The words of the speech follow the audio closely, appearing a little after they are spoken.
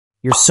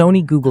Your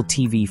Sony Google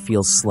TV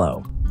feels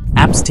slow,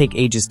 apps take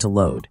ages to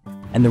load,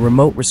 and the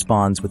remote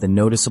responds with a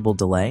noticeable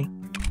delay?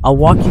 I'll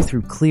walk you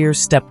through clear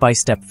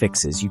step-by-step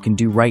fixes you can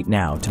do right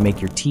now to make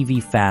your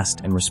TV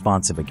fast and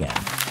responsive again.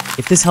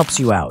 If this helps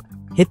you out,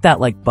 hit that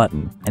like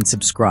button and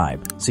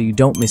subscribe so you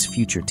don't miss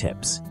future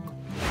tips.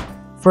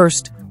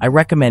 First, I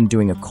recommend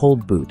doing a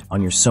cold boot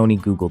on your Sony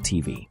Google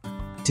TV.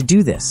 To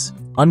do this,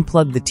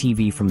 unplug the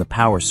TV from the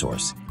power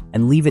source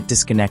and leave it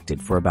disconnected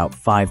for about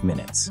 5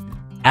 minutes.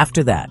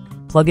 After that,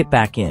 plug it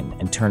back in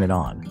and turn it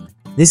on.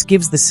 This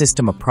gives the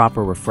system a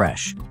proper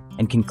refresh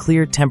and can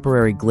clear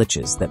temporary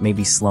glitches that may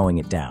be slowing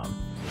it down.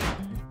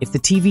 If the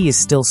TV is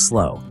still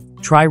slow,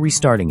 try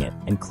restarting it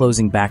and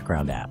closing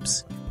background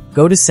apps.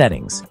 Go to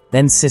Settings,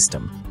 then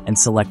System, and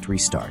select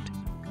Restart.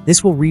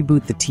 This will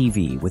reboot the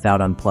TV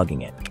without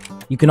unplugging it.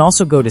 You can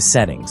also go to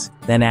Settings,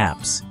 then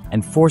Apps,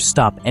 and force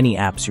stop any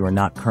apps you are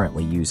not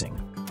currently using.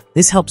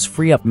 This helps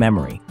free up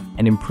memory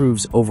and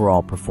improves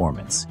overall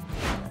performance.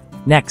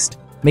 Next,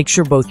 make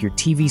sure both your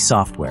TV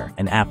software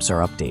and apps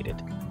are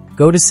updated.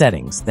 Go to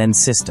Settings, then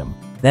System,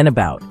 then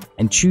About,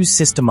 and choose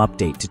System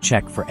Update to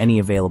check for any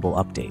available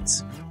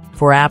updates.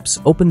 For apps,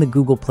 open the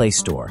Google Play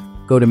Store,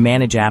 go to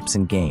Manage Apps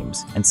and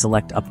Games, and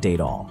select Update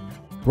All.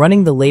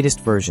 Running the latest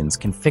versions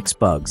can fix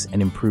bugs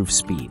and improve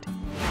speed.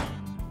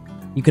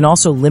 You can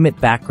also limit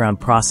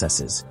background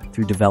processes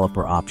through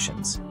developer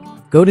options.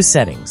 Go to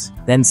Settings,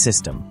 then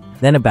System,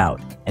 then About,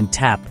 and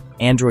tap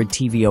Android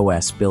TV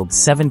OS Build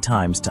 7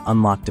 times to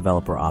unlock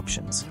developer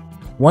options.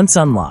 Once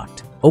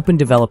unlocked, open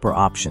developer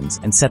options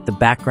and set the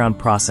background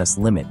process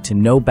limit to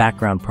no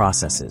background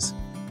processes,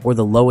 or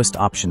the lowest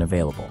option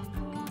available.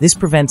 This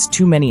prevents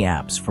too many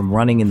apps from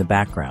running in the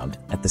background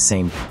at the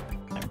same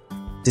time.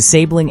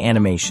 Disabling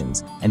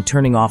animations and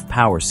turning off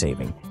power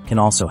saving can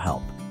also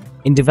help.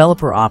 In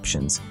developer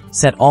options,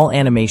 set all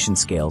animation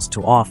scales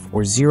to off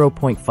or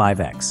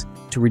 0.5x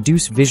to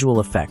reduce visual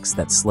effects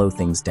that slow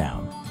things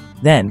down.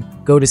 Then,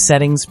 go to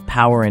Settings,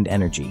 Power and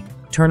Energy,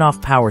 turn off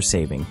power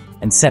saving,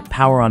 and set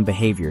power on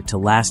behavior to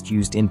last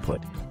used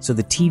input so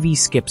the TV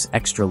skips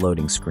extra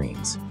loading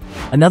screens.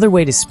 Another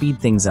way to speed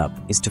things up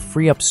is to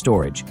free up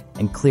storage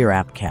and clear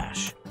app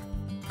cache.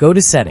 Go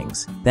to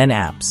Settings, then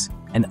Apps,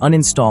 and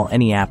uninstall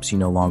any apps you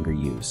no longer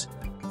use.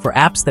 For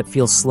apps that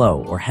feel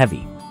slow or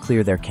heavy,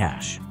 clear their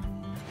cache.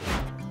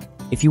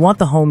 If you want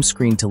the home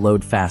screen to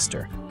load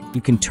faster,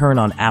 you can turn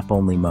on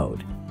app-only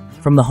mode.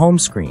 From the home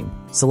screen,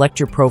 select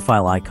your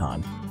profile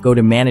icon, go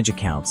to Manage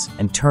Accounts,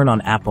 and turn on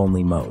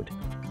app-only mode.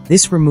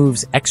 This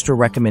removes extra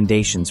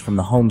recommendations from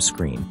the home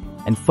screen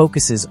and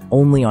focuses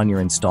only on your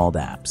installed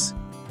apps.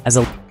 As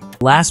a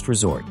last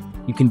resort,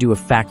 you can do a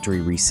factory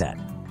reset.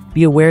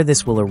 Be aware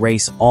this will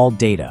erase all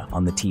data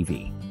on the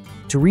TV.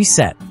 To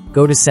reset,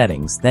 go to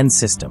Settings, then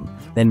System,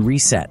 then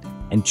Reset,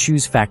 and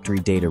choose Factory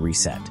Data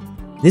Reset.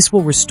 This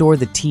will restore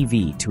the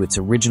TV to its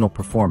original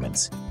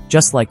performance,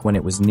 just like when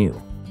it was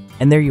new.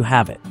 And there you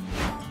have it.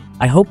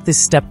 I hope this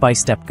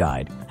step-by-step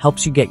guide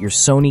helps you get your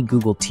Sony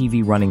Google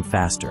TV running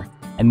faster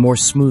and more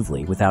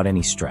smoothly without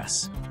any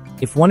stress.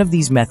 If one of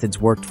these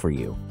methods worked for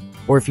you,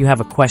 or if you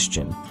have a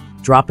question,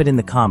 drop it in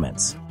the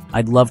comments.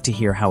 I'd love to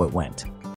hear how it went.